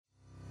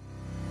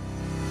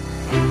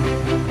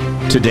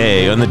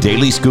Today on the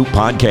Daily Scoop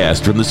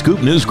podcast from the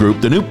Scoop News Group,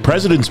 the new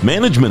president's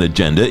management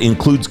agenda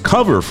includes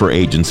cover for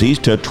agencies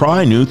to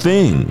try new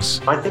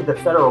things. I think the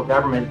federal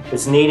government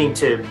is needing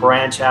to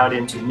branch out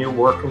into new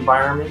work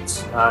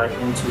environments,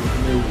 into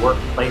new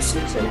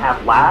workplaces, and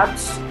have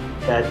labs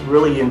that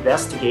really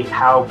investigate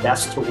how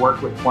best to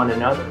work with one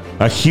another.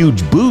 A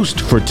huge boost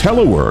for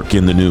telework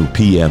in the new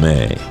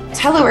PMA.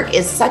 Telework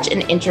is such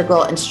an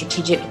integral and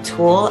strategic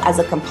tool as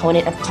a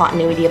component of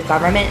continuity of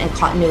government and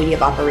continuity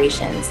of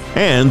operations.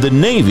 And the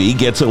Navy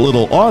gets a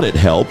little audit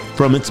help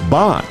from its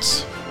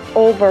bots.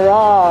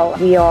 Overall,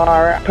 we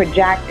are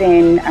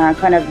projecting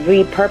kind of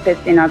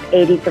repurposing of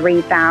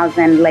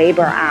 83,000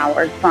 labor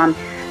hours from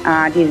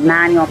these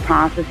manual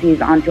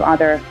processes onto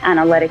other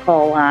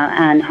analytical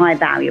and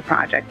high-value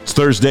projects. It's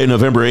Thursday,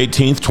 November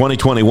 18th,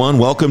 2021.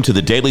 Welcome to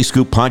the Daily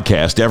Scoop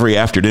podcast. Every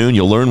afternoon,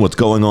 you'll learn what's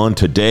going on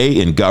today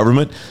in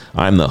government.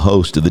 I'm the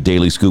host of the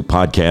Daily Scoop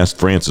podcast,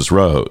 Francis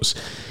Rose.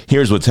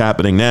 Here's what's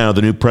happening now.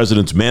 The new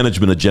president's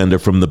management agenda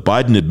from the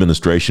Biden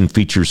administration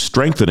features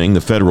strengthening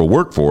the federal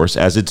workforce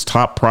as its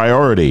top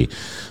priority.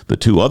 The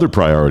two other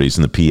priorities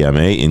in the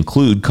PMA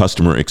include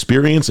customer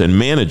experience and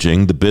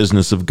managing the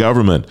business of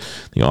government.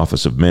 The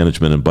Office of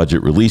Management and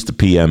Budget released the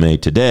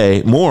PMA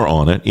today. More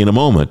on it in a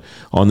moment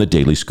on the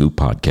Daily Scoop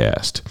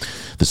podcast.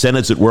 The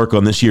Senate's at work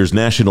on this year's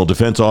National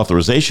Defense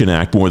Authorization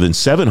Act. More than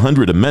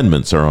 700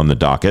 amendments are on the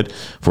docket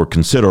for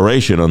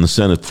consideration on the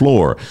Senate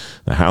floor.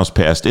 The House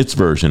passed its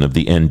version of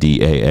the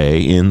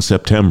NDAA in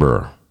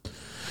September.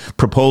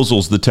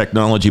 Proposals the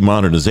Technology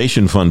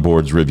Modernization Fund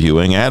Board's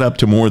reviewing add up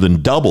to more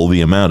than double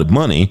the amount of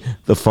money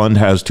the fund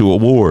has to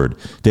award.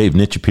 Dave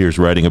Nitchapier's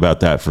writing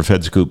about that for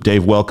FedScoop.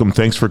 Dave, welcome.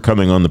 Thanks for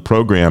coming on the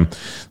program.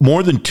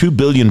 More than $2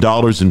 billion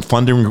in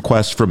funding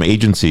requests from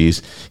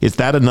agencies. Is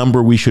that a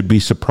number we should be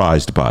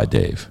surprised by,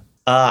 Dave?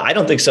 I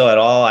don't think so at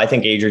all. I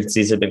think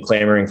agencies have been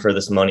clamoring for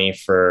this money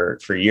for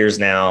years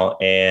now.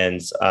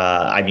 And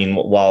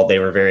while they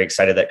were very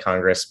excited that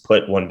Congress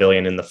put $1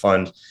 billion in the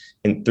fund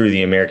through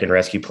the American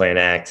Rescue Plan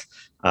Act,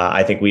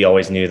 I think we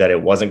always knew that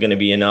it wasn't going to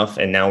be enough.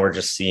 And now we're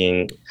just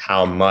seeing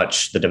how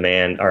much the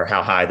demand or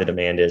how high the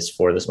demand is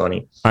for this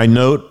money. I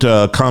note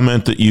a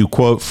comment that you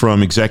quote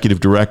from Executive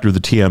Director of the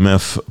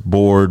TMF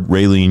board,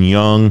 Raylene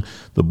Young.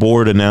 The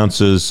board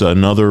announces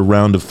another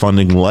round of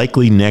funding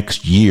likely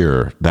next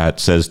year.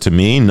 That says to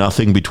me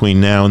nothing between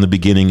now and the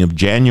beginning of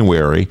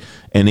January.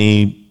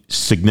 Any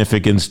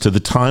significance to the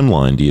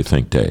timeline, do you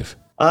think, Dave?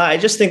 I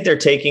just think they're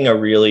taking a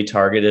really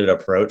targeted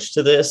approach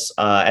to this.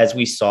 As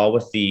we saw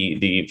with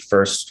the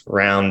first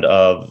round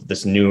of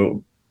this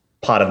new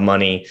pot of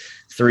money,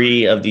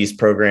 three of the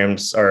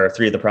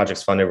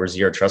projects funded were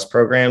zero trust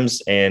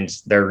programs, and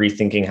they're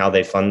rethinking how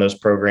they fund those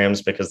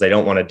programs because they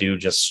don't want to do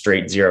just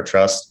straight zero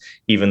trust,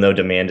 even though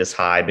demand is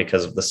high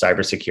because of the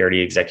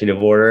cybersecurity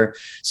executive order.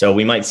 So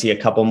we might see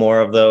a couple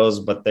more of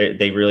those, but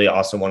they really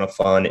also want to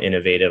fund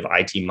innovative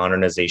IT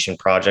modernization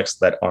projects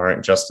that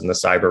aren't just in the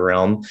cyber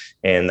realm.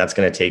 And that's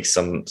going to take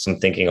some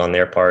thinking on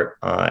their part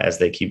as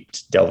they keep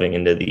delving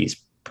into these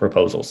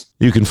proposals.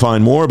 You can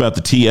find more about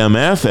the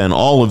TMF and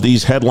all of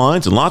these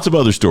headlines and lots of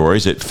other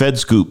stories at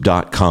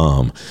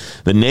fedscoop.com.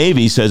 The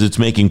Navy says it's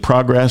making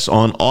progress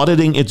on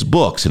auditing its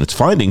books, and it's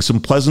finding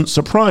some pleasant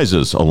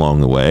surprises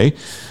along the way.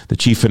 The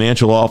Chief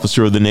Financial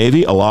Officer of the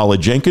Navy, Alala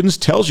Jenkins,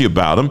 tells you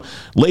about them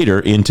later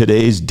in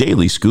today's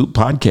Daily Scoop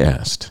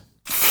podcast.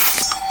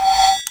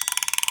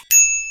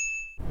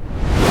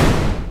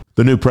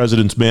 The new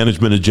president's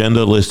management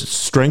agenda lists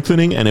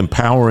strengthening and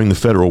empowering the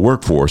federal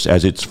workforce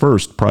as its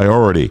first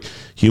priority.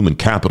 Human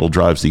capital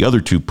drives the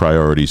other two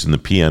priorities in the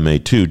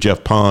PMA too.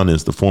 Jeff Pond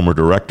is the former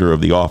director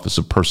of the Office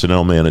of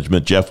Personnel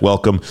Management. Jeff,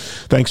 welcome.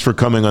 Thanks for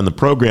coming on the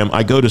program.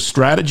 I go to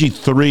strategy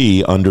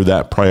 3 under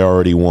that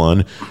priority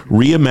 1,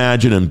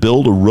 reimagine and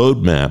build a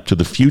roadmap to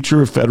the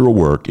future of federal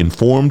work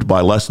informed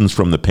by lessons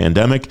from the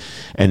pandemic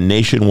and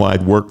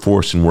nationwide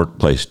workforce and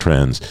workplace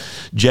trends.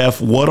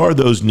 Jeff, what are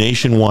those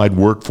nationwide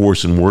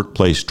workforce and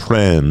workplace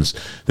trends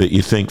that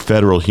you think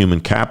federal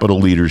human capital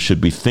leaders should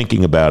be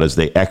thinking about as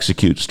they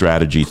execute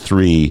strategy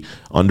 3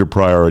 under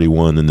priority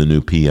 1 in the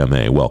new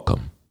PMA?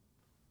 Welcome.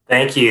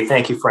 Thank you.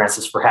 Thank you,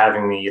 Francis, for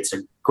having me. It's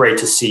great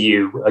to see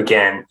you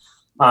again.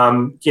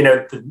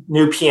 The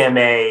new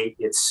PMA,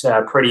 it's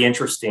pretty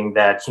interesting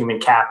that human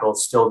capital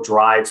still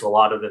drives a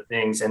lot of the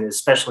things, and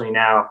especially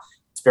now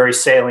it's very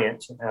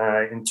salient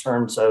in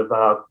terms of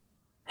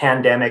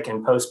pandemic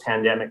and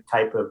post-pandemic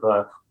type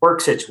of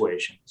work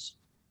situations.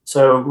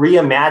 So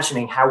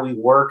reimagining how we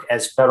work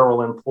as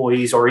federal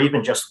employees or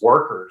even just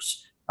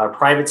workers,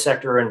 private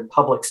sector and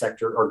public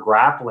sector are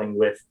grappling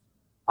with,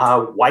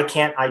 why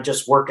can't I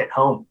just work at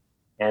home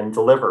and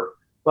deliver?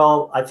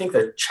 Well, I think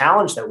the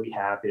challenge that we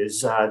have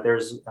is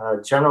there's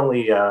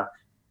generally a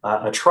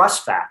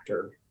trust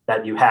factor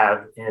that you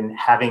have in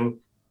having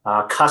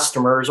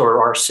customers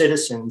or our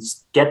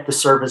citizens get the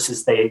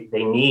services they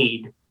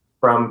need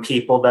from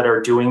people that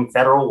are doing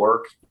federal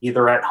work,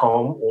 either at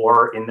home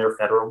or in their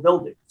federal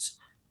buildings.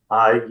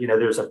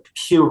 There's a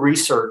Pew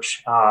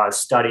Research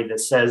study that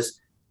says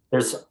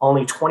there's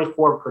only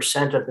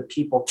 24% of the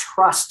people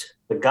trust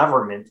the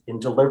government in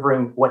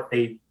delivering what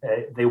they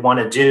want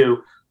to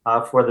do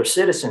for their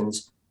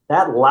citizens.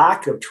 That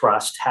lack of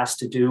trust has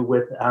to do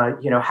with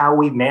how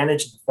we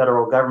manage the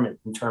federal government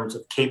in terms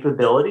of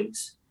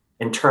capabilities,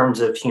 in terms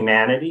of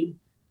humanity,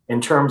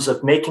 in terms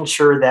of making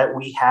sure that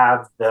we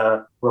have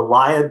the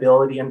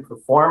reliability and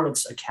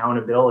performance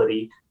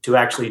accountability to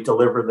actually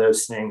deliver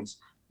those things.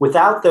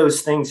 Without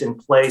those things in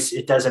place,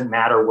 it doesn't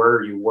matter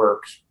where you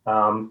work.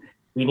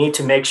 We need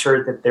to make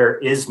sure that there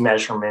is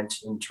measurement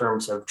in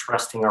terms of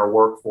trusting our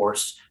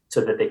workforce so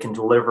that they can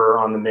deliver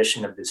on the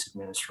mission of this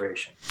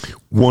administration.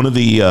 One of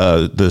the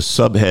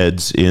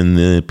subheads in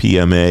the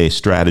PMA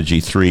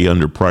Strategy 3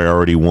 under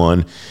Priority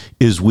 1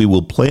 is we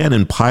will plan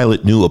and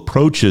pilot new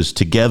approaches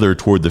together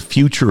toward the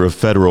future of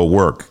federal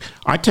work.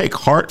 I take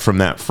heart from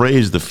that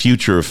phrase, the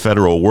future of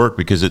federal work,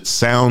 because it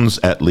sounds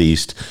at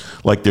least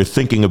like they're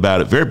thinking about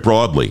it very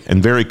broadly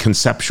and very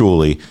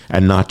conceptually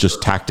and not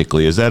just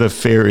tactically. Is that a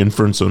fair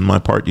inference on my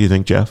part, do you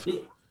think, Jeff?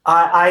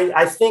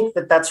 I think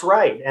that that's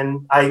right.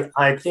 And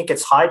I think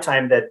it's high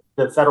time that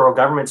the federal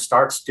government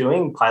starts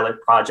doing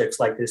pilot projects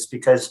like this,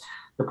 because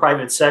the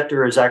private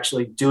sector is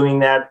actually doing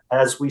that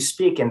as we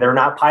speak, and they're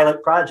not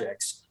pilot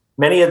projects.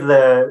 Many of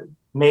the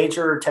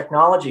major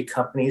technology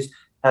companies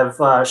have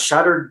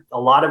shuttered a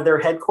lot of their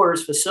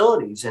headquarters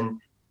facilities,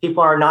 and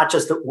people are not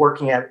just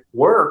working at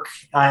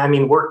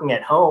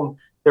home,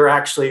 they're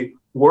actually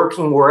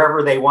working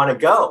wherever they want to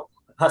go.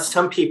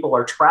 Some people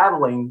are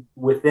traveling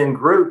within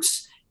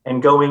groups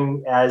and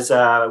going as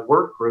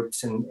work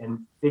groups and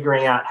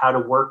figuring out how to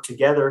work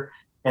together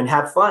and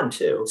have fun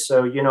too.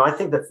 So, I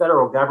think the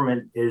federal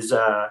government is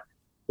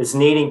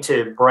needing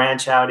to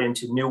branch out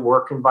into new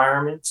work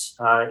environments,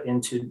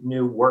 into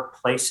new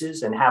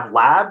workplaces, and have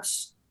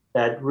labs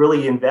that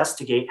really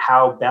investigate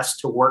how best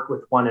to work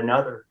with one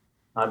another.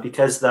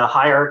 Because the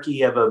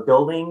hierarchy of a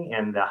building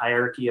and the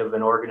hierarchy of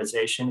an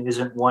organization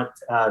isn't what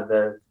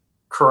the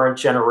current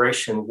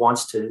generation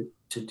wants to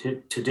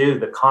do.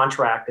 The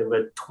contract of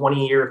a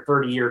 20-year,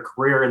 30-year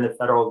career in the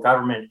federal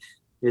government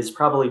is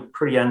probably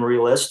pretty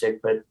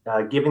unrealistic, but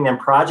giving them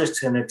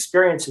projects and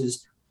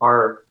experiences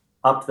are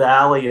up the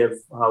alley of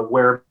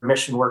where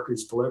mission work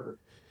is delivered.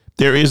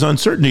 There is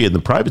uncertainty in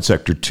the private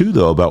sector, too,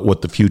 though, about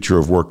what the future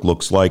of work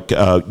looks like.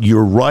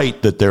 You're right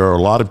that there are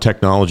a lot of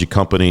technology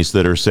companies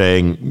that are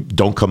saying,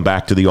 don't come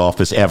back to the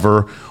office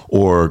ever,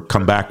 or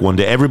come back one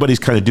day. Everybody's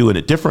kind of doing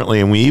it differently.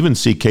 And we even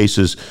see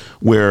cases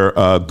where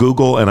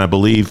Google and I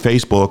believe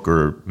Facebook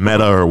or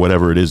Meta or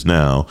whatever it is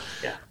now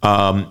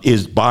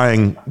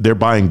they're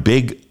buying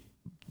big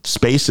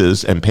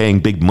spaces and paying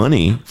big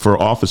money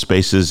for office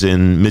spaces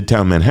in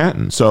Midtown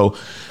Manhattan. So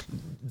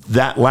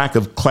that lack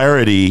of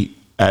clarity,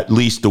 at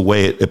least the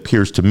way it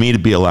appears to me to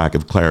be a lack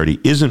of clarity,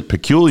 isn't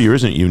peculiar,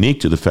 isn't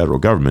unique to the federal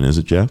government, is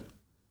it, Jeff?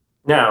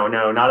 No,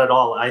 not at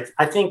all.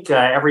 I think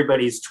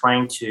everybody's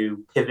trying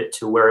to pivot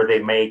to where they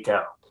may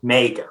go,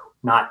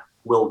 not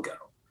will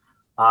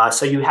go.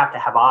 So you have to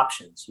have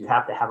options. You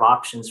have to have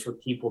options for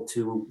people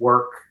to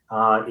work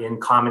in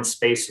common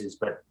spaces,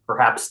 but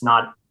perhaps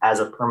not as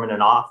a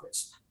permanent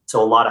office.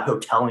 So a lot of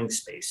hoteling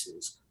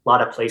spaces, a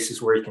lot of places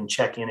where you can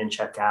check in and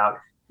check out.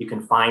 You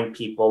can find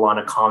people on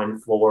a common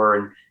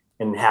floor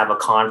and have a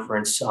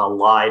conference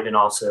live, and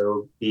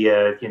also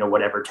via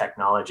whatever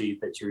technology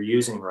that you're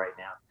using right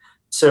now.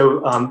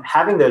 So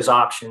having those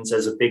options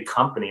as a big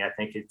company, I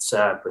think it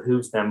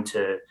behooves them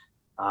to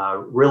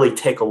really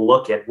take a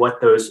look at what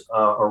those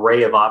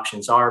array of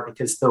options are,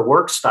 because the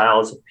work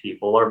styles of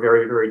people are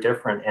very, very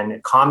different, and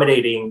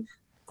accommodating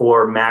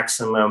for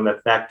maximum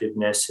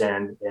effectiveness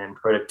and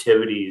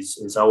productivity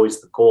is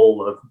always the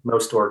goal of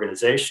most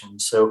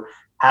organizations. So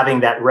having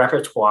that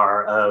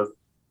repertoire of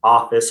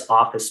office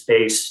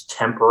space,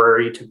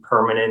 temporary to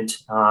permanent,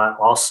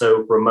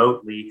 also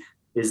remotely,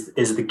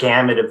 is the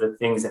gamut of the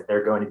things that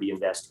they're going to be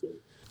investigating.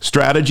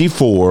 Strategy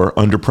 4,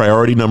 under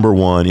priority number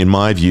 1, in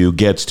my view,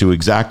 gets to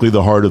exactly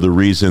the heart of the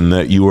reason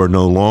that you are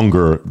no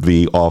longer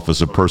the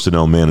Office of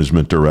Personnel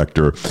Management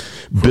Director.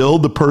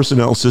 Build the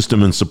personnel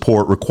system and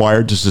support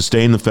required to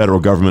sustain the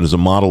federal government as a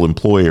model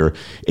employer,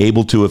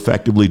 able to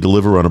effectively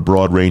deliver on a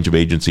broad range of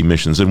agency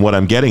missions. And what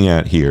I'm getting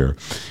at here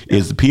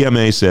is the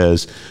PMA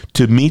says,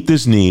 to meet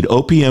this need,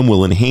 OPM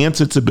will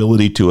enhance its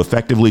ability to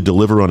effectively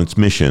deliver on its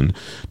mission,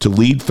 to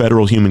lead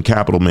federal human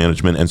capital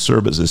management, and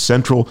serve as a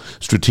central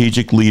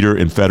strategic leader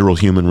in federal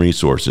human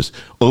resources.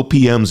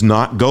 OPM's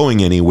not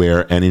going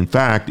anywhere, and in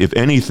fact, if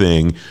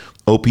anything,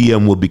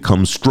 OPM will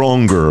become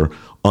stronger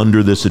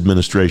under this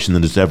administration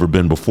than it's ever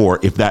been before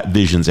if that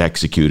vision's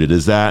executed.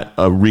 Is that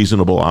a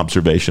reasonable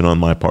observation on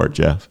my part,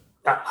 Jeff?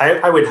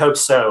 I would hope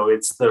so.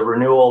 It's the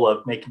renewal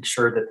of making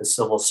sure that the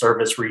civil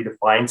service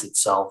redefines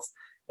itself,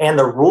 and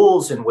the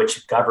rules in which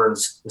it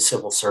governs the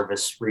civil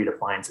service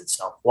redefines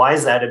itself. Why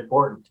is that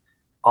important?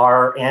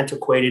 Our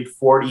antiquated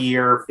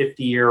 40-year,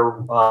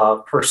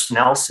 50-year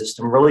personnel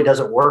system really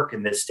doesn't work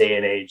in this day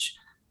and age.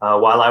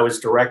 While I was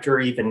director,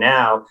 even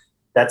now,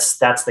 that's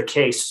the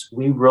case.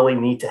 We really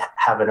need to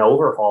have an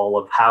overhaul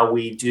of how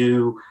we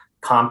do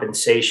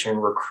compensation,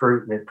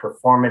 recruitment,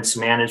 performance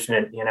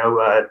management.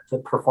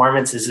 The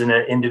performance is in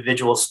an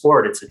individual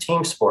sport. It's a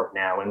team sport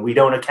now, and we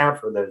don't account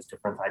for those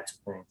different types of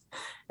things.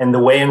 And the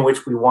way in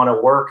which we want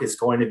to work is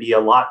going to be a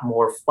lot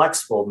more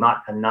flexible,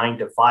 not a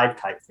 9-to-5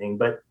 type thing,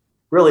 but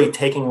really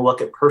taking a look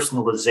at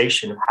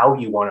personalization of how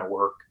you want to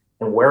work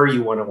and where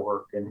you want to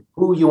work and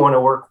who you want to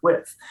work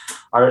with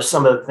are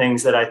some of the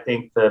things that I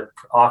think the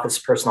Office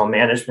of Personnel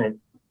Management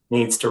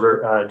needs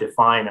to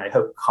define. I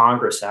hope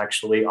Congress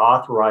actually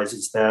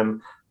authorizes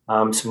them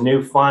some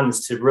new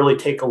funds to really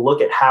take a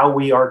look at how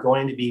we are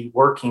going to be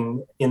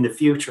working in the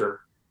future,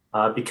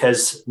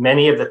 because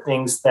many of the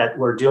things that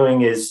we're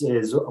doing is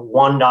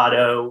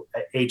 1.0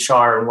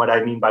 HR. And what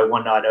I mean by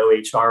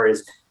 1.0 HR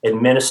is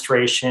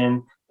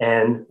administration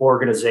and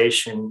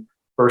organization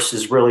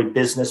versus really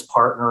business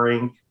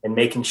partnering and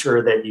making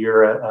sure that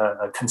you're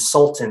a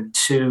consultant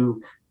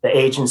to the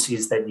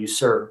agencies that you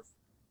serve.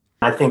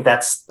 I think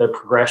that's the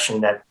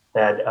progression that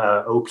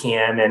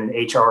OPM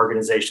and HR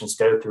organizations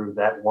go through,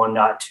 that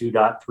 1.2,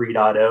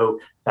 3.0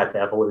 type of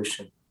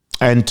evolution.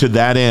 And to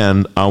that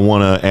end, I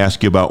want to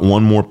ask you about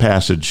one more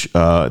passage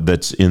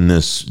that's in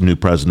this new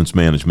President's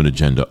Management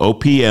Agenda.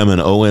 OPM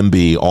and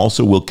OMB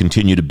also will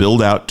continue to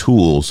build out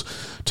tools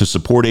to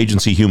support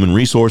agency human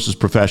resources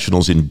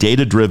professionals in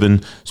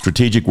data-driven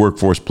strategic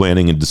workforce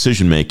planning and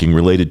decision-making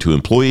related to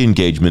employee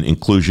engagement,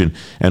 inclusion,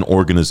 and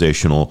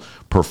organizational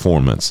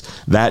performance.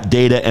 That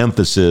data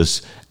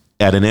emphasis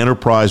at an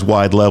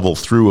enterprise-wide level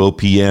through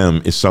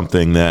OPM is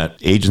something that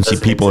agency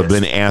people have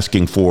been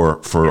asking for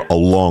a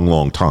long,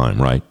 long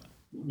time, right?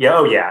 Yeah,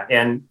 oh yeah.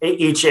 And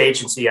each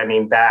agency,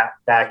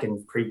 back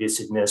in previous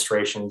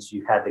administrations,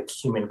 you had the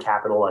human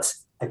capital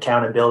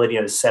accountability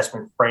and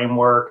assessment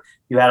framework.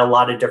 You had a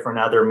lot of different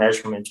other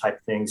measurement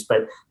type things.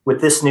 But with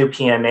this new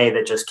PMA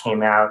that just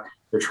came out,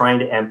 they're trying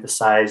to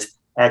emphasize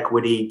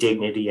equity,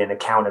 dignity, and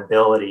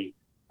accountability.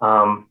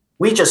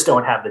 We just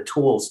don't have the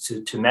tools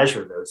to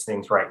measure those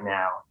things right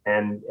now.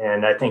 And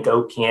I think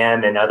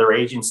OPM and other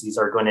agencies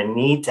are going to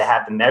need to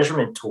have the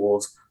measurement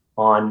tools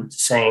on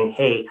saying,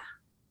 hey,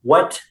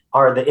 what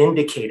are the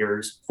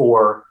indicators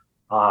for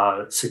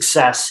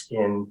success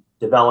in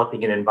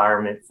developing an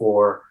environment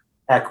for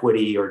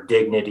equity or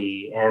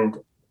dignity? And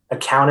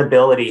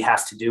accountability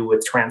has to do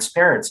with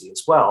transparency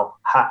as well.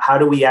 How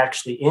do we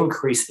actually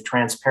increase the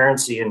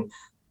transparency and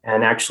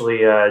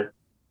actually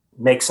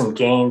make some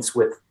gains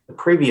with the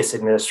previous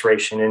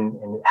administration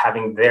in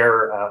having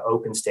their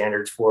open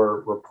standards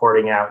for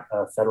reporting out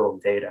federal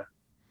data?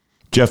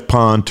 Jeff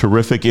Pond,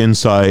 terrific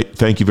insight.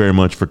 Thank you very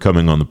much for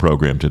coming on the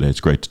program today.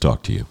 It's great to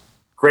talk to you.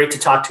 Great to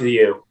talk to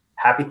you.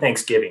 Happy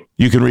Thanksgiving.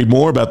 You can read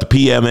more about the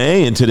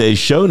PMA in today's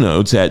show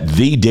notes at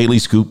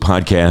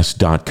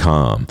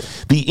thedailyscooppodcast.com.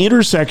 The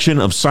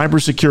intersection of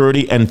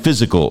cybersecurity and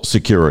physical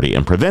security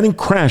and preventing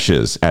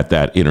crashes at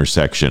that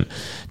intersection.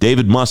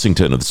 David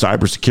Mussington of the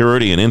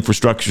Cybersecurity and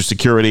Infrastructure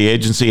Security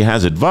Agency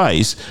has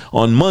advice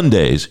on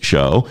Monday's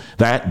show.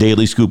 That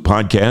Daily Scoop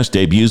podcast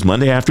debuts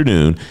Monday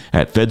afternoon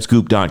at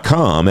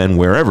fedscoop.com and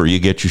wherever you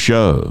get your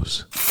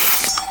shows.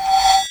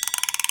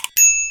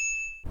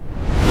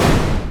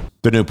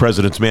 The new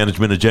President's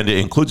Management Agenda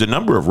includes a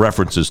number of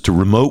references to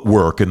remote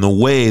work and the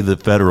way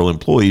that federal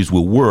employees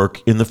will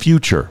work in the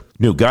future.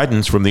 New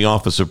guidance from the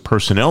Office of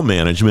Personnel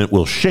Management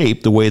will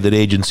shape the way that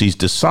agencies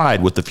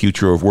decide what the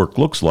future of work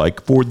looks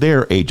like for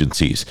their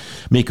agencies.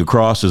 Mika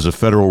Cross is a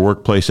federal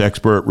workplace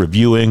expert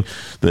reviewing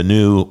the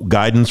new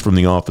guidance from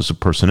the Office of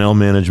Personnel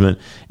Management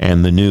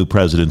and the new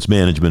President's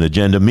Management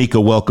Agenda.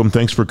 Mika, welcome.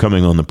 Thanks for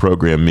coming on the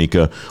program,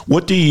 Mika.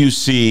 What do you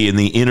see in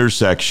the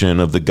intersection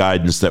of the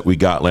guidance that we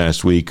got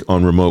last week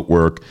on remote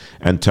work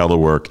and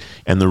telework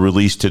and the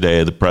release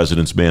today of the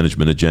President's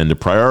Management Agenda?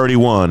 Priority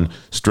 1,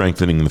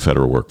 strengthening the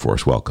federal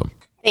workforce. Welcome.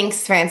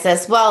 Thanks,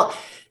 Francis. Well,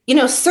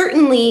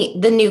 certainly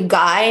the new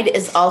guide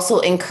is also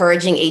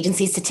encouraging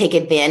agencies to take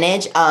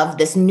advantage of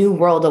this new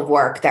world of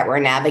work that we're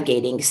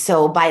navigating.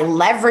 So by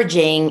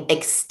leveraging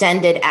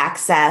extended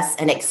access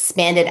and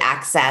expanded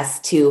access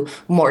to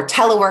more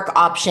telework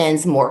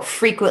options, more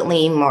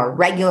frequently, more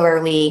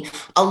regularly,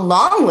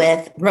 along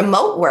with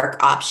remote work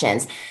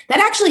options that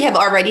actually have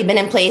already been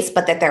in place,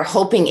 but that they're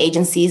hoping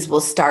agencies will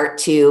start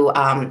to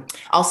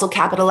also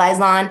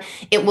capitalize on,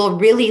 it will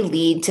really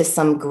lead to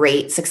some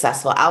great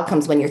successful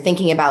outcomes when you're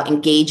thinking about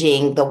engaging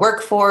the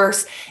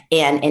workforce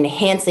and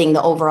enhancing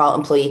the overall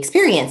employee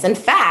experience. In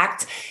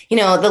fact,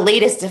 the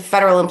latest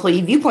Federal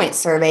Employee Viewpoint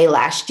Survey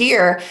last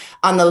year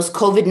on those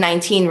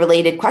COVID-19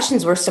 related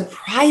questions were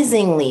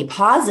surprisingly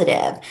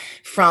positive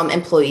from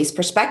employees'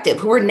 perspective,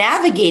 who were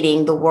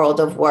navigating the world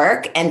of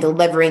work and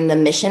delivering the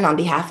mission on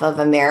behalf of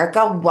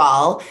America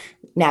while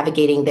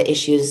navigating the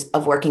issues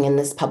of working in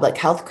this public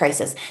health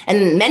crisis.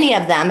 And many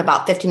of them,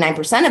 about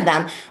 59% of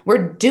them, were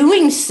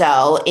doing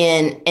so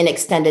in an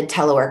extended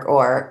telework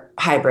or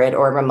hybrid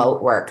or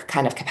remote work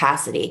kind of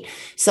capacity.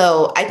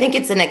 So I think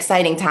it's an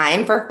exciting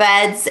time for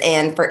feds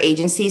and for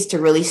agencies to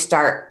really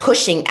start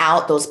pushing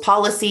out those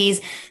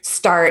policies,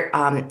 start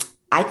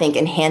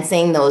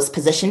enhancing those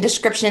position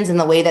descriptions in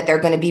the way that they're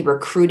going to be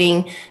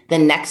recruiting the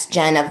next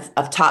gen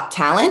of top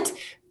talent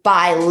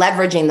by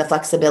leveraging the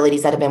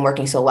flexibilities that have been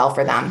working so well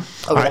for them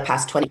over the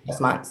past 20 plus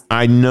months.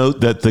 I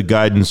note that the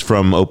guidance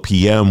from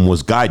OPM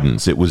was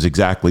guidance. It was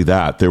exactly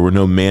that. There were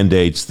no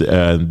mandates.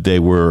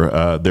 There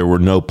were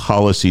no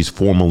policies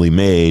formally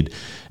made.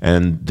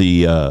 And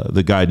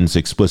the guidance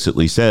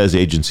explicitly says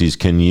agencies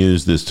can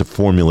use this to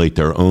formulate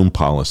their own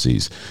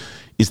policies.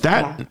 Is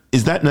that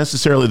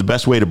necessarily the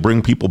best way to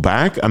bring people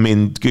back? I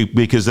mean,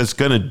 because that's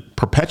going to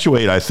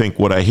perpetuate, I think,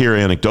 what I hear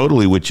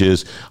anecdotally, which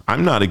is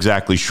I'm not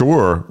exactly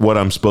sure what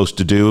I'm supposed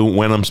to do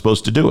when I'm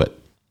supposed to do it.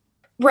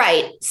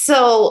 Right.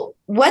 So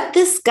what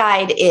this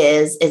guide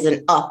is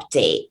an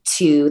update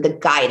to the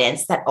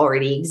guidance that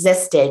already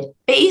existed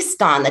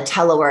based on the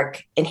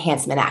Telework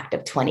Enhancement Act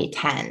of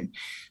 2010.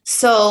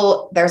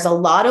 So there's a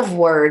lot of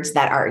words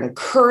that are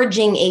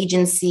encouraging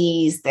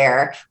agencies.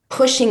 They're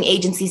pushing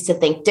agencies to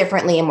think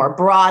differently and more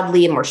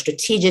broadly and more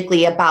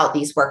strategically about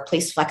these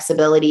workplace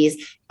flexibilities,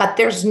 but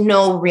there's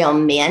no real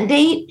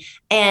mandate.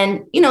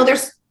 And,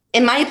 there's,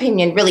 in my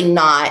opinion, really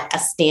not a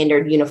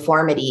standard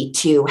uniformity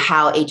to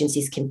how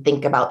agencies can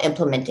think about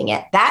implementing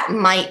it. That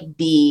might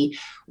be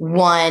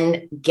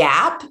one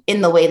gap in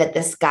the way that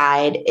this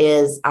guide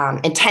is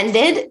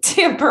intended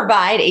to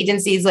provide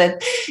agencies with,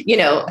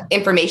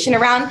 information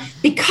around,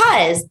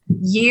 because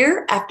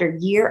year after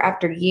year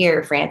after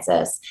year,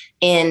 Francis,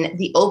 in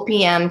the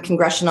OPM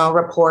congressional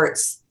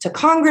reports to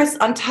Congress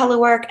on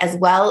telework, as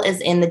well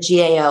as in the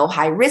GAO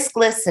high risk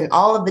lists and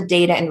all of the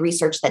data and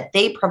research that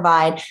they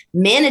provide,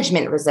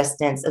 management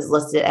resistance is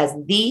listed as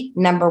the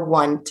number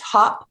one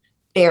top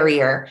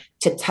barrier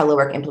to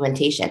telework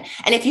implementation.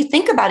 And if you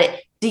think about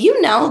it, do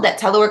you know that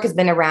telework has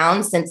been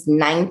around since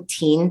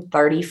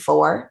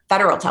 1934?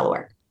 Federal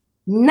telework.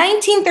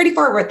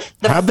 1934 were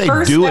the How'd they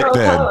first do it federal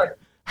then? telework.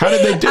 How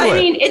did they do it? I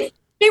mean,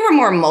 they were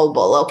more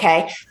mobile,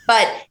 okay?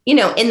 But, in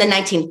the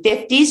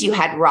 1950s, you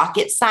had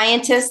rocket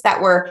scientists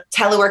that were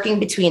teleworking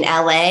between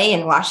LA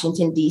and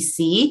Washington,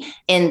 D.C.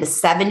 In the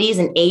 70s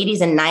and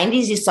 80s and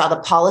 90s, you saw the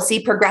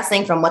policy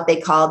progressing from what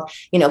they called,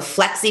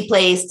 flexi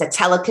place to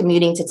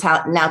telecommuting to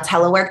now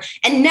telework.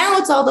 And now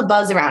it's all the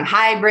buzz around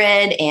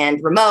hybrid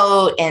and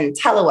remote and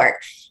telework.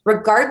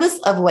 Regardless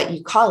of what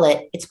you call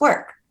it, it's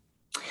work.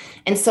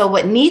 And so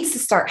what needs to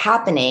start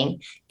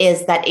happening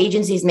is that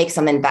agencies make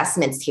some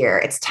investments here.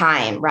 It's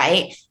time,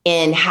 right?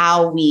 In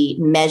how we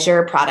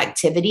measure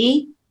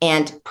productivity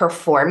and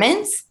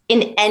performance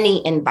in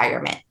any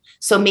environment.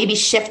 So maybe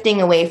shifting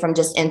away from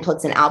just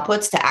inputs and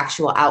outputs to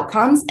actual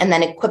outcomes, and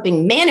then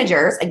equipping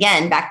managers,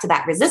 again, back to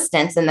that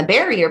resistance and the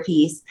barrier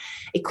piece,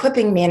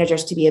 equipping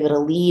managers to be able to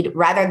lead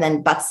rather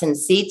than butts in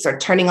seats or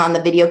turning on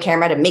the video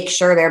camera to make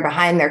sure they're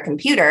behind their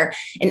computer,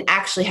 and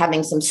actually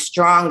having some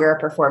stronger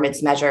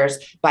performance measures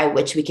by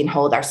which we can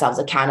hold ourselves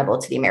accountable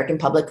to the American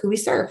public who we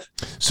serve.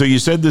 So you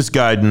said this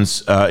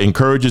guidance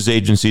encourages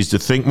agencies to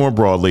think more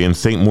broadly and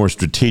think more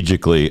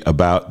strategically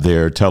about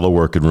their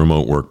telework and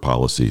remote work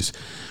policies.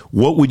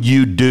 What would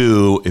you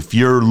do if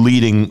you're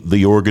leading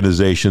the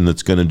organization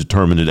that's going to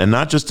determine it? And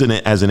not just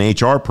as an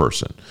HR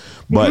person,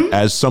 but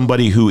as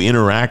somebody who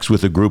interacts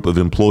with a group of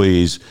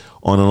employees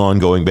on an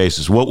ongoing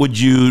basis. What would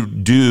you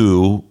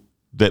do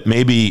that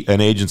maybe an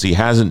agency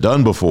hasn't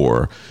done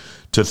before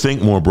to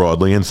think more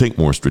broadly and think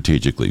more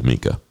strategically,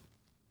 Mika?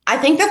 I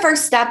think the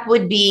first step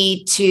would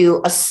be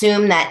to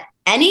assume that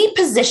any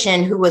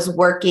position who was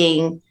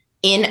working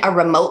in a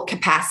remote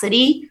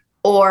capacity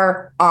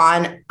or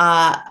on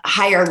a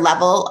higher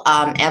level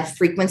of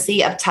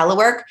frequency of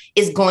telework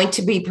is going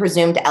to be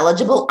presumed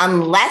eligible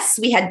unless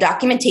we had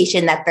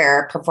documentation that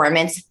their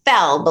performance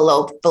fell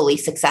below fully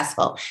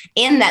successful,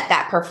 and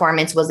that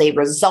performance was a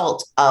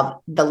result of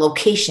the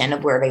location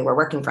of where they were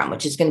working from,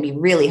 which is going to be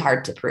really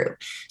hard to prove.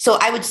 So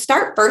I would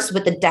start first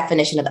with the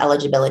definition of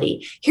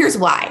eligibility. Here's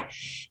why.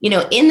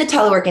 In the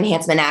Telework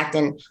Enhancement Act,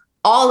 and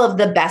all of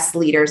the best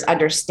leaders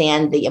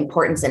understand the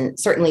importance, and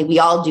certainly we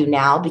all do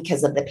now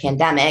because of the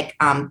pandemic,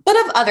 but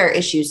of other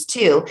issues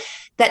too,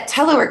 that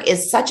telework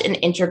is such an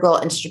integral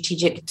and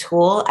strategic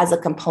tool as a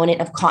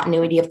component of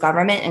continuity of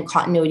government and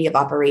continuity of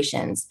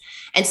operations.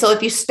 And so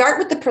if you start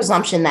with the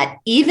presumption that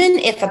even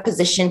if a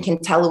position can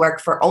telework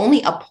for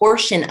only a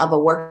portion of a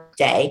work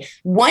day,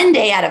 one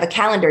day out of a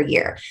calendar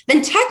year,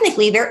 then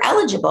technically they're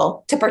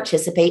eligible to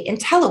participate in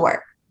telework.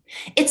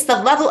 It's the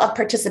level of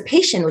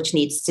participation which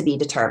needs to be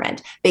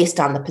determined based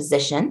on the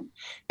position,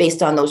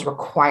 based on those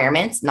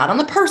requirements, not on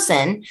the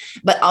person,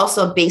 but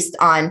also based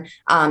on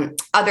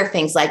other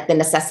things like the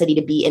necessity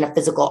to be in a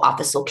physical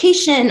office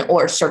location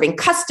or serving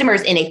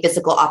customers in a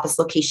physical office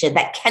location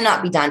that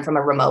cannot be done from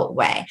a remote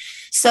way.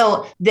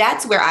 So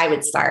that's where I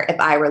would start if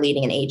I were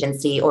leading an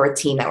agency or a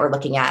team that we're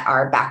looking at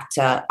our back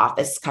to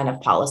office kind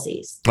of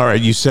policies. All right.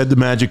 You said the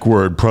magic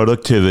word,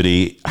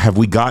 productivity. Have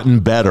we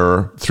gotten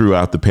better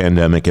throughout the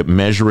pandemic at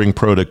measuring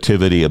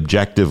productivity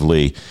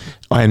objectively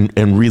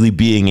and really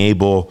being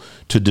able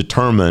to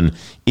determine,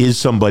 is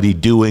somebody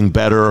doing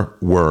better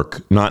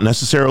work, not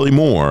necessarily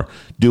more,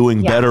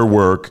 doing better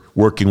work,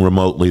 working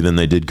remotely than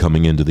they did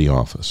coming into the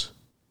office?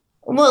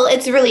 Well,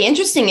 it's really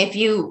interesting if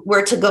you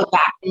were to go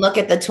back and look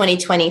at the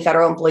 2020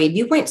 Federal Employee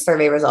Viewpoint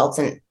Survey results.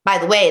 And by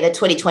the way, the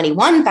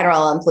 2021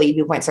 Federal Employee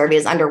Viewpoint Survey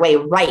is underway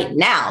right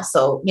now.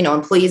 So,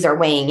 employees are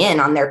weighing in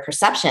on their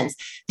perceptions.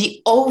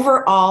 The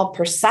overall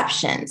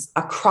perceptions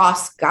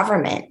across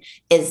government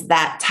is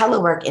that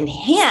telework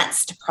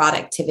enhanced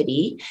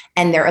productivity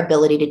and their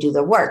ability to do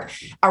the work.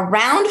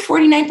 Around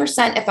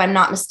 49%, if I'm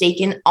not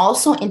mistaken,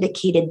 also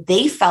indicated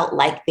they felt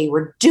like they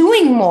were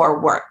doing more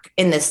work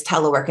in this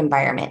telework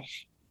environment,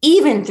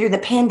 even through the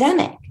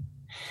pandemic.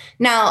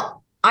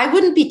 Now, I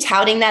wouldn't be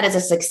touting that as a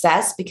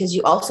success, because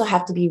you also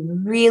have to be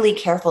really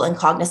careful and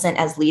cognizant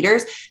as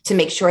leaders to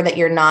make sure that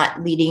you're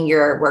not leading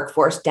your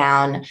workforce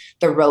down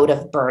the road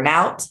of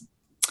burnout,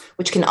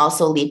 which can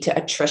also lead to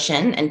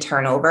attrition and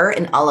turnover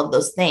and all of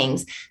those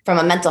things. From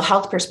a mental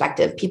health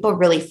perspective, people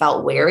really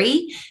felt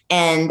wary,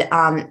 and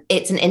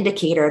it's an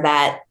indicator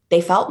that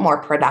they felt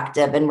more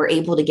productive and were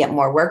able to get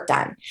more work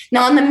done.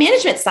 Now, on the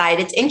management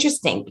side, it's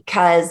interesting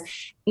because,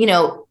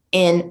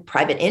 in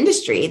private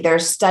industry,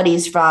 there's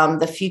studies from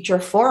the Future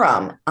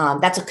Forum.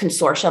 That's a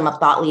consortium of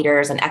thought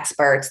leaders and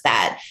experts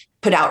that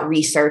put out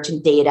research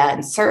and data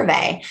and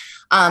survey.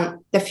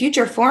 The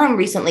Future Forum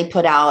recently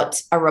put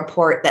out a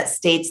report that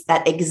states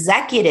that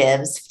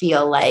executives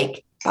feel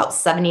like about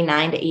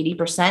 79 to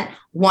 80%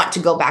 want to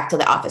go back to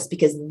the office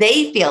because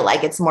they feel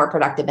like it's more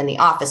productive in the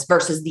office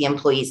versus the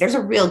employees. There's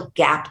a real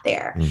gap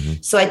there. Mm-hmm.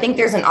 So I think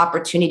there's an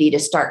opportunity to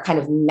start kind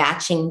of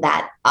matching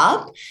that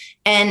up.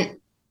 And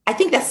I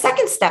think the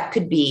second step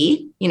could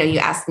be, you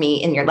asked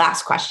me in your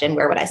last question,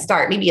 where would I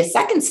start? Maybe a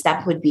second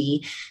step would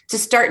be to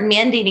start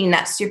mandating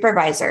that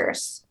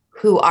supervisors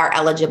who are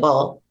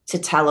eligible to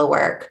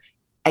telework,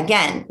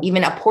 again,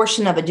 even a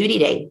portion of a duty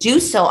day, do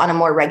so on a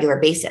more regular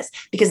basis,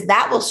 because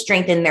that will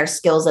strengthen their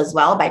skills as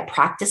well by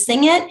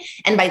practicing it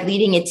and by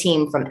leading a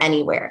team from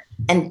anywhere.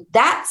 And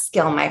that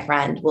skill, my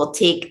friend, will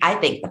take, I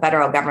think, the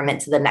federal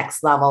government to the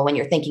next level when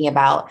you're thinking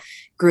about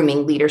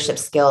grooming leadership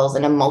skills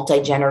in a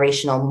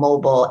multi-generational,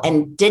 mobile,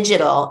 and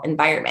digital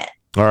environment.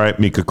 All right,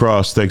 Mika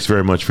Cross, thanks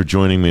very much for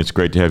joining me. It's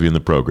great to have you in the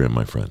program,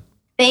 my friend.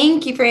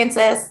 Thank you,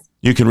 Francis.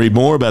 You can read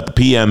more about the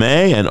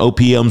PMA and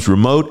OPM's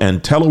remote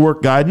and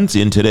telework guidance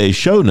in today's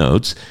show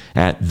notes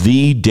at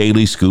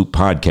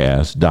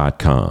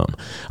thedailyscooppodcast.com.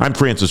 I'm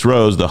Francis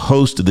Rose, the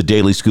host of the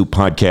Daily Scoop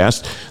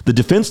podcast. The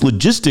Defense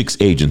Logistics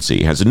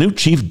Agency has a new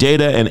chief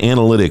data and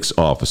analytics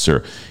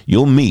officer.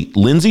 You'll meet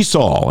Lindsay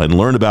Saul and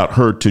learn about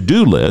her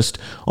to-do list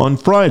on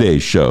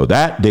Friday's show.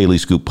 That Daily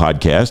Scoop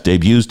podcast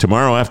debuts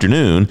tomorrow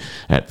afternoon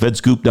at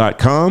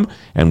fedscoop.com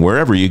and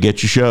wherever you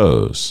get your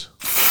shows.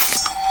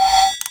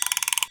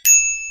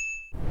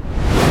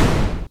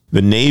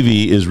 The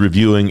Navy is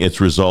reviewing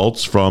its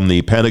results from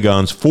the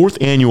Pentagon's fourth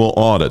annual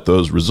audit.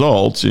 Those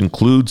results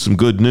include some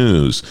good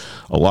news.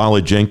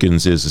 Alala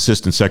Jenkins is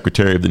Assistant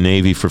Secretary of the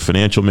Navy for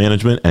Financial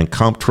Management and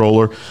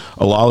Comptroller.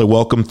 Alala,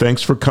 welcome.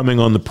 Thanks for coming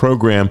on the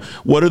program.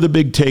 What are the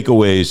big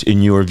takeaways,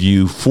 in your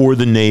view, for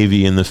the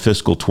Navy in the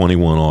fiscal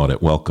 21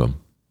 audit? Welcome.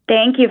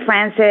 Thank you,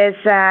 Francis.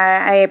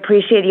 I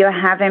appreciate you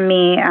having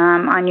me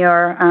on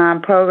your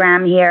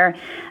program here.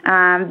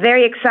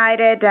 Very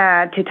excited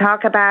to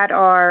talk about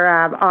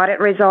our audit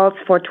results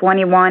for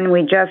 21.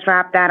 We just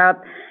wrapped that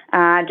up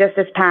just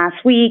this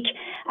past week.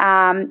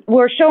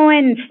 We're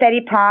showing steady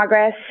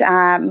progress.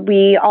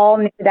 We all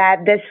knew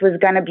that this was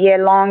going to be a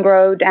long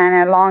road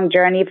and a long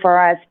journey for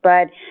us,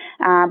 but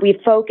we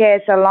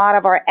focus a lot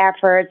of our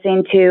efforts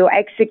into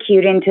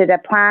executing to the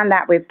plan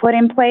that we've put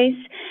in place.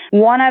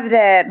 One of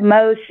the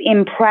most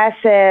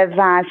impressive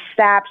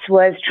steps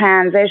was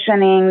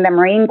transitioning the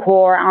Marine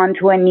Corps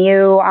onto a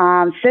new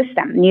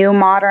new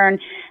modern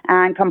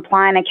and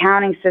compliant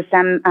accounting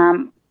system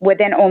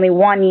within only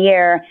 1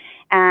 year.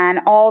 And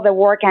all the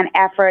work and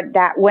effort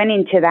that went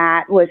into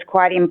that was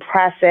quite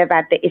impressive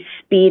at the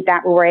speed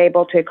that we were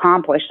able to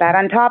accomplish that.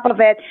 On top of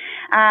it,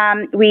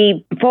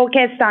 we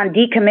focused on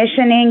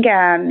decommissioning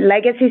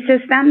legacy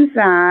systems.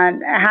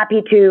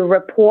 Happy to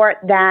report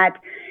that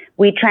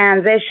we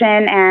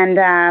transition and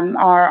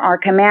our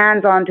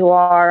commands onto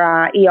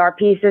our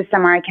ERP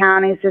system, our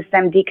accounting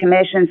system,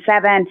 decommission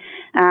 7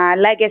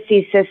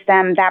 legacy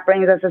system. That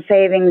brings us a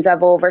savings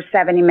of over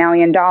 $70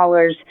 million.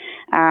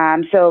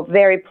 So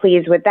very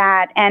pleased with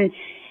that. And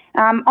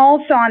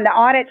also on the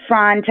audit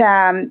front,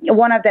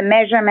 one of the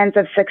measurements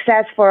of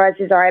success for us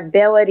is our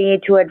ability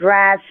to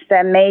address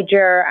the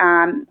major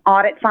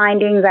audit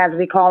findings, as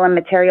we call them,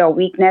 material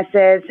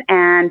weaknesses.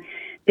 And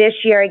this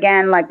year,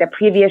 again, like the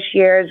previous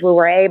years, we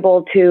were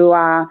able to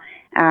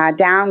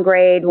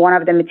downgrade one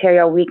of the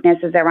material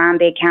weaknesses around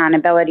the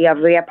accountability of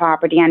real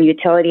property and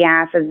utility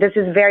assets. This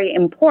is very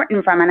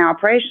important from an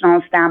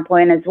operational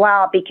standpoint as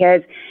well,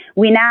 because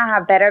we now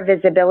have better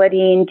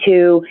visibility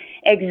into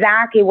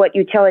exactly what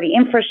utility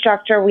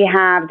infrastructure we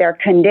have, their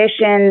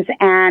conditions,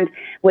 and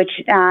which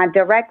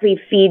directly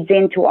feeds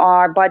into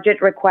our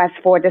budget requests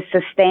for the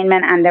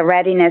sustainment and the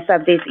readiness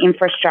of this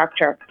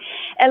infrastructure.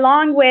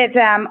 Along with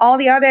all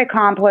the other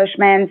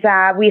accomplishments,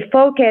 we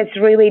focused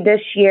really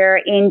this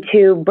year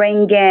into bringing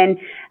bring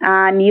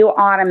in new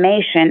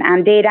automation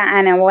and data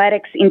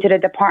analytics into the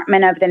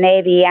Department of the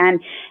Navy, and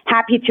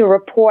happy to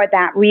report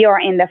that we are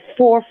in the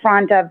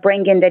forefront of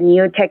bringing the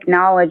new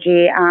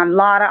technology, a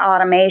lot of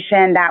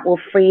automation that will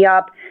free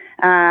up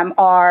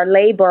our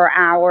labor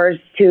hours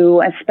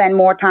to spend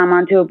more time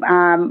onto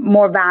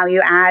more value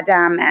add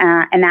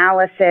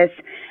analysis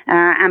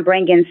and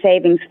bring in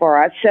savings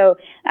for us. So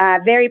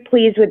very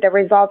pleased with the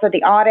results of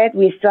the audit.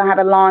 We still have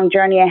a long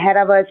journey ahead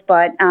of us,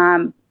 but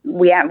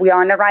we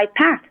are on the right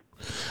path.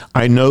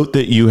 I note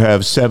that you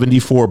have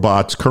 74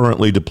 bots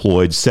currently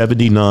deployed,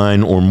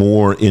 79 or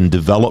more in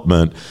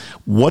development.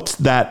 What's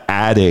that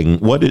adding?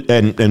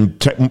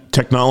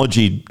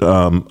 Technology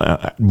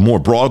more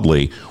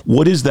broadly,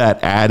 what is that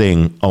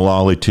adding,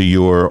 Alali, to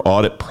your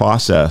audit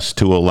process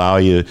to allow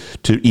you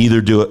to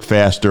either do it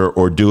faster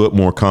or do it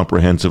more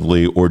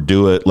comprehensively or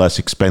do it less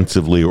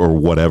expensively or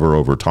whatever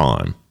over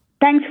time?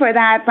 Thanks for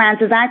that,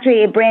 Francis.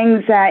 Actually, it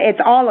brings, it's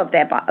all of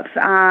the above.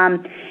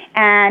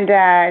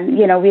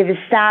 We've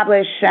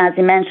established, as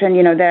you mentioned,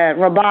 the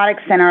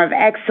Robotics Center of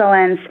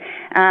Excellence.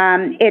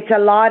 It's a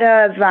lot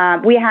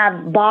of, we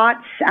have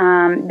bots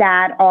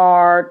that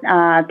are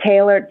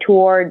tailored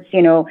towards,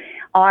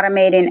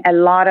 automating a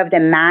lot of the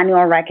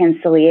manual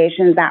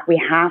reconciliations that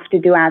we have to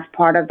do as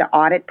part of the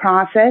audit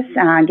process,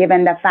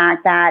 given the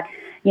fact that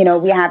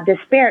we have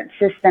disparate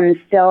systems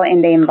still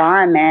in the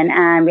environment,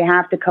 and we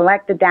have to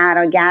collect the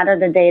data, gather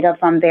the data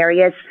from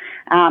various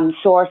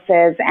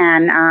sources,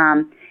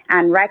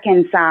 and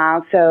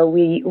reconcile. So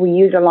we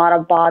use a lot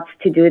of bots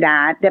to do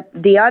that.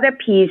 The other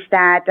piece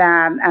that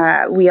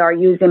we are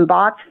using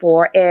bots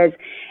for is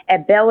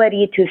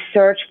ability to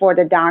search for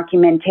the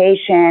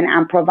documentation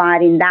and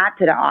providing that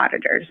to the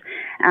auditors.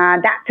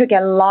 That took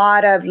a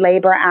lot of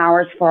labor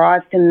hours for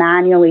us to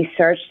manually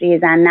search these,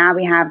 and now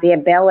we have the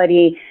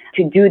ability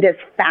to do this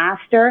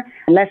faster,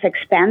 less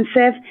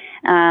expensive,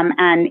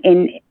 and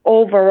in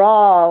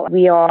overall,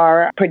 we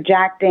are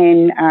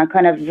projecting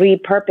kind of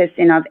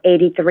repurposing of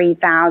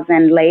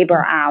 83,000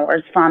 labor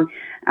hours from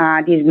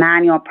these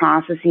manual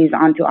processes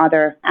onto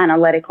other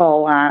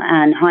analytical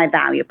and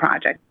high-value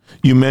projects.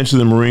 You mentioned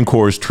the Marine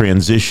Corps'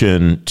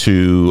 transition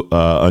to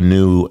a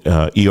new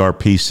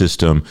ERP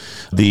system.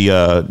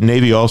 The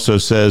Navy also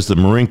says the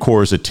Marine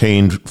Corps has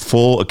attained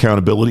full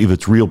accountability of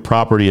its real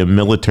property and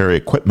military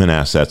equipment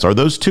assets. Are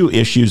those two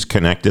issues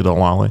connected,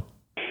 Alali?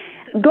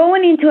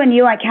 Going into a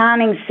new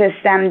accounting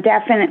system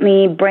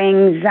definitely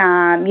brings,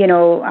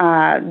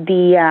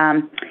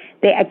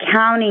 the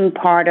accounting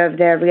part of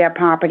the real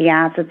property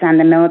assets and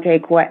the military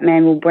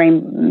equipment will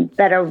bring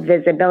better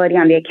visibility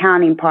on the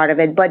accounting part of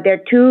it. But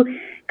they're two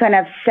kind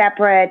of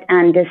separate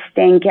and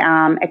distinct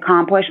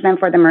accomplishment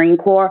for the Marine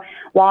Corps.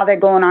 While they're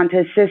going onto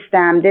a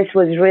system, this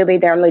was really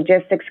their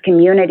logistics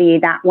community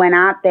that went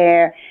out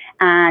there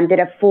and did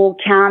a full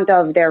count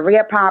of their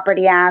real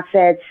property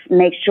assets,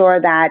 make sure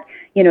that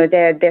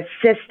the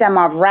system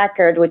of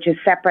record, which is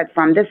separate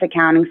from this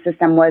accounting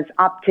system, was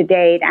up to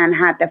date and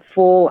had the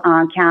full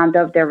count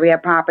of the real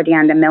property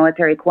and the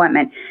military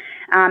equipment.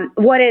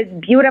 What is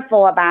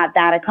beautiful about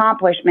that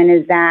accomplishment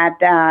is that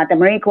the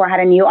Marine Corps had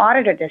a new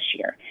auditor this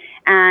year.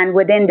 And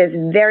within this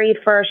very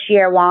first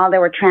year, while they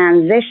were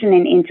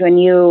transitioning into a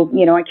new,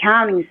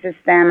 accounting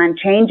system and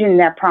changing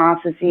their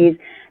processes,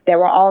 they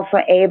were also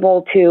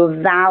able to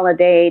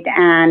validate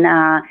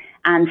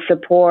and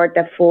support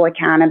the full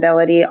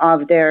accountability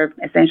of their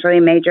essentially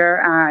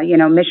major,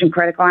 mission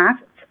critical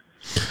assets.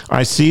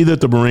 I see that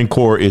the Marine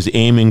Corps is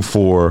aiming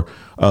for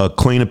a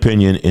clean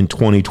opinion in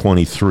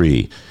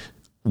 2023.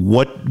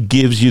 What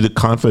gives you the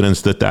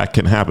confidence that that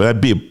can happen?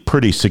 That'd be a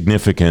pretty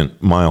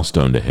significant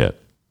milestone to hit.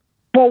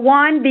 Well,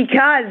 one,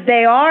 because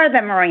they are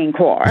the Marine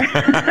Corps,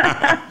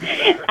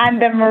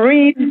 and the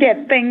Marines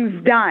get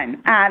things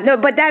done. No,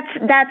 but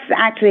that's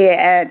actually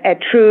a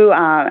true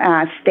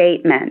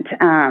statement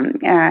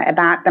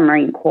about the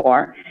Marine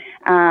Corps.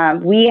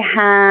 We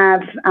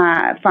have,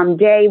 from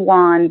day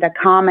one, the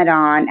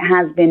Commandant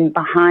has been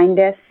behind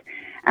us.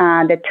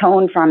 The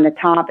tone from the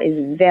top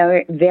is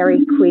very,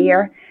 very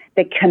clear.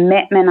 The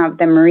commitment of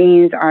the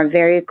Marines are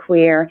very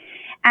clear.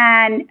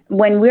 And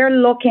when we're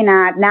looking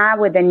at now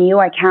with the new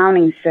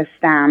accounting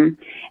system,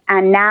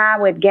 and now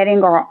with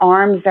getting our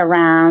arms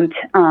around,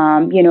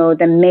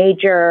 the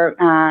major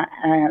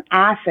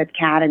asset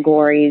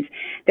categories,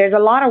 there's a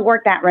lot of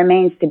work that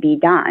remains to be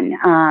done.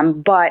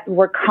 But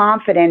we're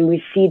confident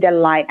we see the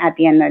light at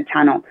the end of the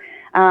tunnel.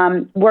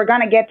 We're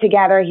going to get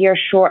together here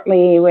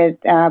shortly with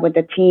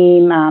the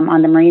team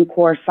on the Marine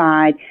Corps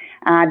side.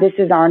 This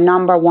is our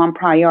number one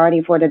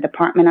priority for the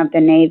Department of the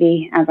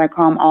Navy, as I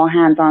call them, all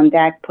hands on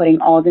deck,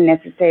 putting all the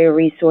necessary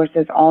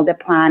resources, all the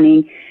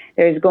planning.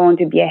 There's going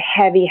to be a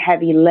heavy,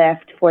 heavy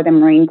lift for the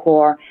Marine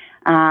Corps.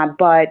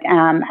 But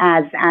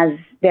as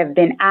they've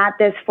been at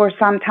this for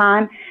some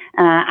time,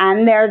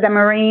 and they're the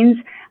Marines,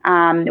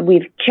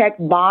 we've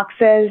checked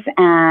boxes,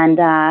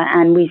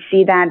 and we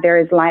see that there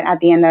is light at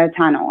the end of the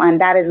tunnel.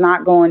 And that is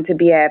not going to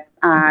be a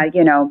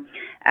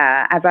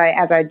as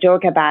I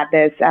joke about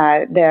this,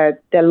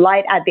 the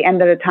light at the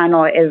end of the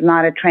tunnel is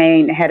not a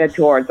train headed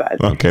towards us.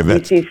 Okay,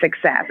 we see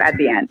success at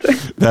the end.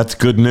 That's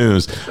good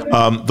news.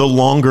 The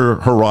longer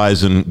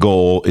horizon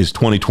goal is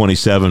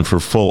 2027 for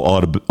full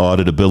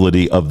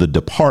auditability of the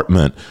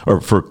department,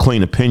 or for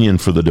clean opinion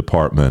for the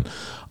department.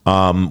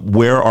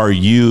 Where are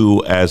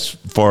you as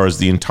far as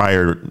the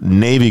entire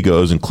Navy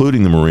goes,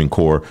 including the Marine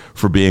Corps,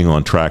 for being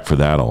on track for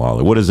that,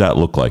 Alali? What does that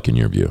look like in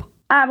your view?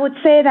 I would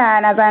say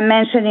that, as I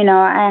mentioned,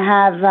 I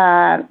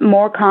have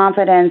more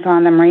confidence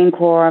on the Marine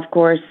Corps, of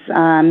course,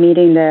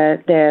 meeting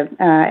the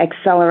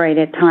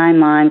accelerated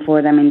timeline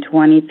for them in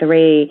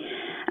 23.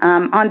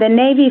 On the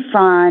Navy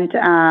front,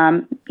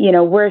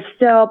 we're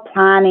still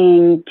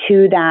planning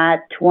to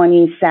that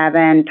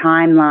 27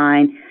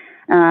 timeline.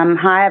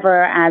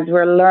 However, as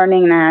we're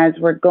learning, as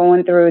we're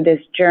going through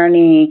this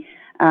journey,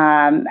 we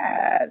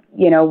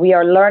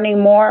are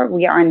learning more.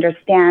 We are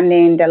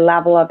understanding the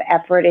level of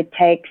effort it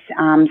takes.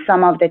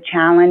 Some of the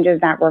challenges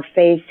that we're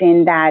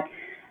facing that,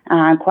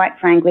 quite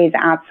frankly, is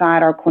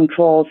outside our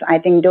controls. I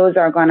think those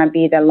are going to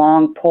be the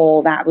long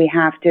pole that we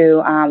have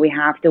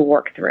to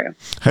work through.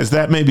 Has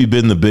that maybe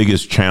been the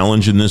biggest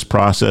challenge in this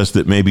process,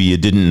 that maybe you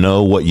didn't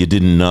know what you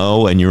didn't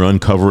know, and you're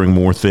uncovering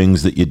more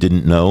things that you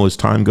didn't know as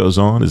time goes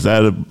on? Is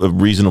that a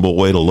reasonable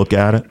way to look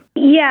at it?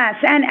 Yes,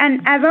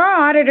 and as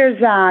our auditors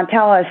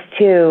tell us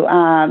too,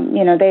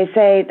 they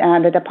say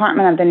the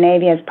Department of the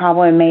Navy has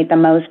probably made the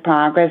most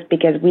progress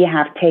because we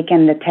have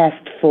taken the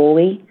test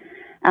fully.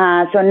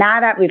 So now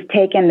that we've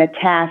taken the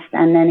test,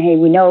 and then, hey,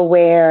 we know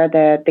where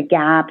the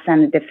gaps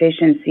and the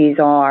deficiencies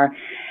are.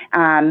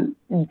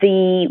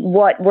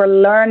 What we're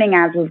learning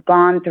as we've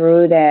gone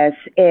through this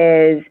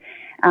is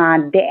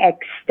the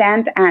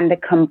extent and the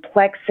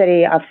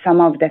complexity of some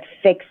of the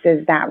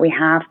fixes that we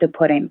have to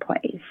put in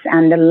place,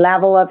 and the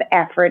level of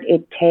effort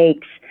it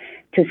takes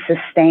to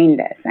sustain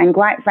this. And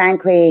quite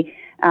frankly,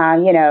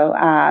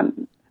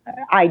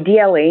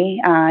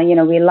 ideally,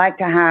 we like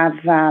to have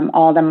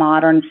all the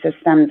modern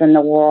systems in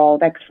the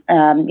world,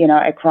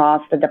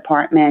 across the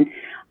department.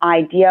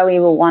 Ideally,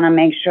 we want to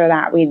make sure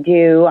that we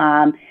do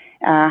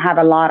have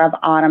a lot of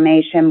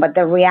automation. But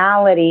the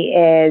reality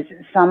is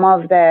some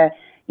of the,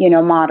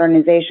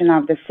 modernization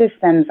of the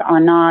systems are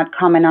not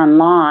coming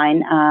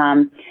online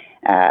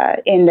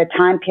in the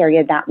time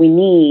period that we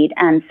need.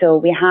 And so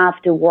we have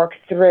to work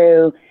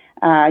through,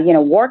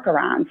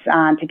 workarounds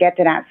to get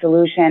to that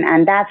solution.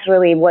 And that's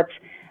really what's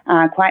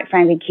quite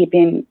frankly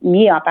keeping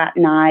me up at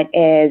night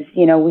is,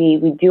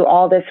 we do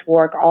all this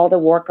work, all the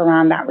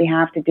workaround that we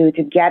have to do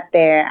to get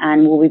there,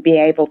 and will we be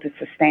able to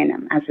sustain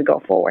them as we go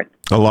forward?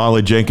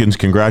 Alali Jenkins,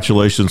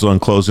 congratulations on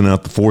closing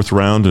out the fourth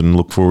round, and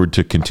look forward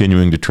to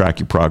continuing to track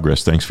your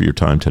progress. Thanks for your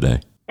time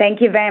today.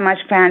 Thank you very much,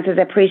 Francis.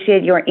 I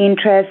appreciate your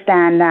interest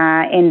and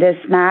in this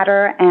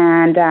matter,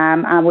 and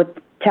I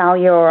would tell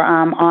your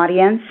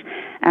audience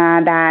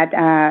that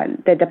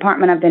the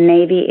Department of the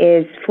Navy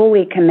is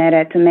fully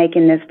committed to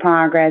making this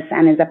progress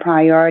and is a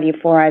priority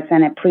for us,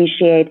 and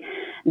appreciate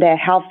the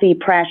healthy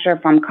pressure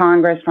from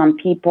Congress, from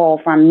people,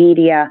 from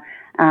media,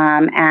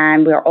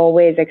 and we're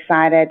always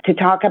excited to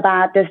talk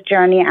about this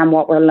journey and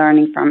what we're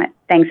learning from it.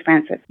 Thanks,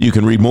 Francis. You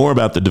can read more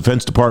about the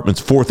Defense Department's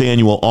fourth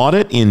annual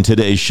audit in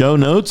today's show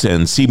notes,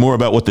 and see more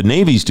about what the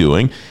Navy's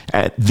doing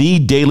at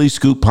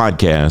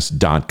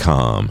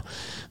thedailyscooppodcast.com.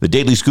 The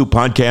Daily Scoop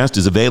podcast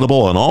is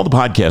available on all the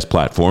podcast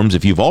platforms.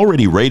 If you've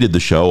already rated the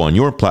show on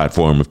your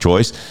platform of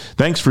choice,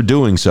 thanks for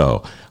doing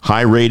so.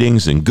 High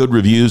ratings and good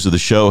reviews of the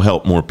show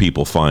help more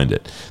people find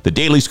it. The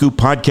Daily Scoop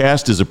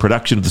podcast is a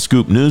production of the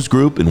Scoop News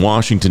Group in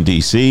Washington,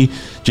 D.C.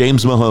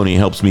 James Mahoney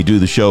helps me do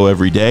the show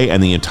every day,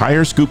 and the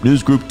entire Scoop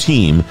News Group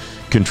team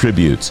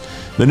contributes.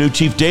 The new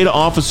Chief Data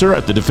Officer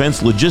at the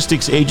Defense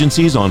Logistics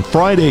Agencies on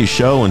Friday's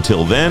show.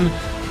 Until then,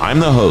 I'm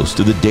the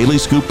host of the Daily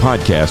Scoop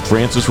podcast,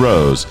 Francis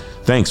Rose.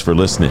 Thanks for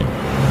listening.